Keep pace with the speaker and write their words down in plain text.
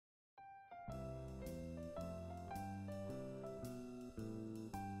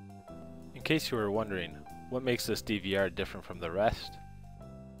case you were wondering, what makes this DVR different from the rest?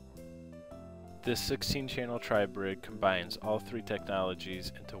 This 16-channel Tribrid combines all three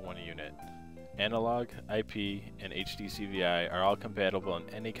technologies into one unit. Analog, IP, and HD-CVI are all compatible in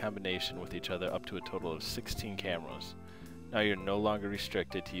any combination with each other up to a total of 16 cameras. Now you're no longer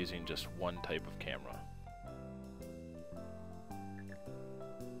restricted to using just one type of camera.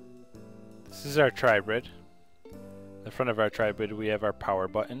 This is our Tribrid. In the front of our Tribrid we have our power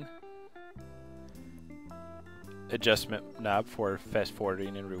button, adjustment knob for fast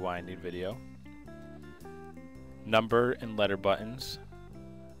forwarding and rewinding video, number and letter buttons,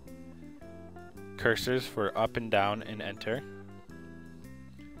 cursors for up and down and enter,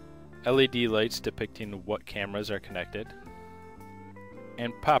 LED lights depicting what cameras are connected,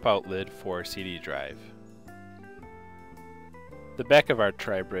 and pop-out lid for CD drive. The back of our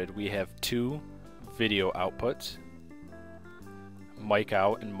Tribrid we have two video outputs, mic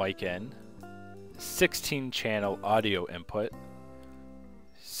out and mic in, 16-channel audio input,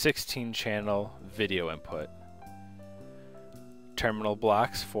 16-channel video input, terminal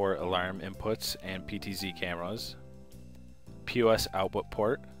blocks for alarm inputs and PTZ cameras, POS output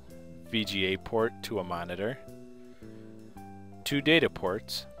port, VGA port to a monitor, two data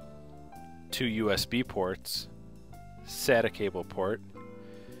ports, two USB ports, SATA cable port,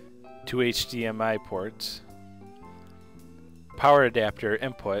 two HDMI ports, power adapter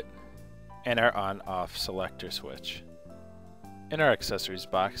input, and our on-off selector switch. In our accessories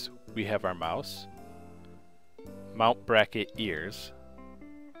box we have our mouse, mount bracket ears,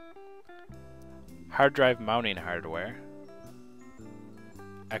 hard drive mounting hardware,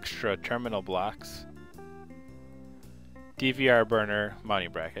 extra terminal blocks, DVR burner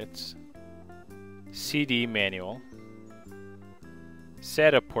mounting brackets, CD manual,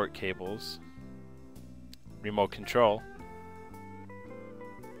 SATA port cables, remote control,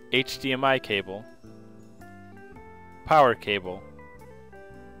 HDMI cable, power cable,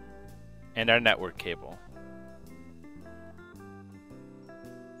 and our network cable.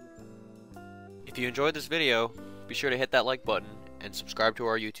 If you enjoyed this video, be sure to hit that like button and subscribe to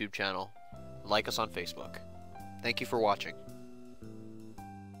our YouTube channel. Like us on Facebook. Thank you for watching.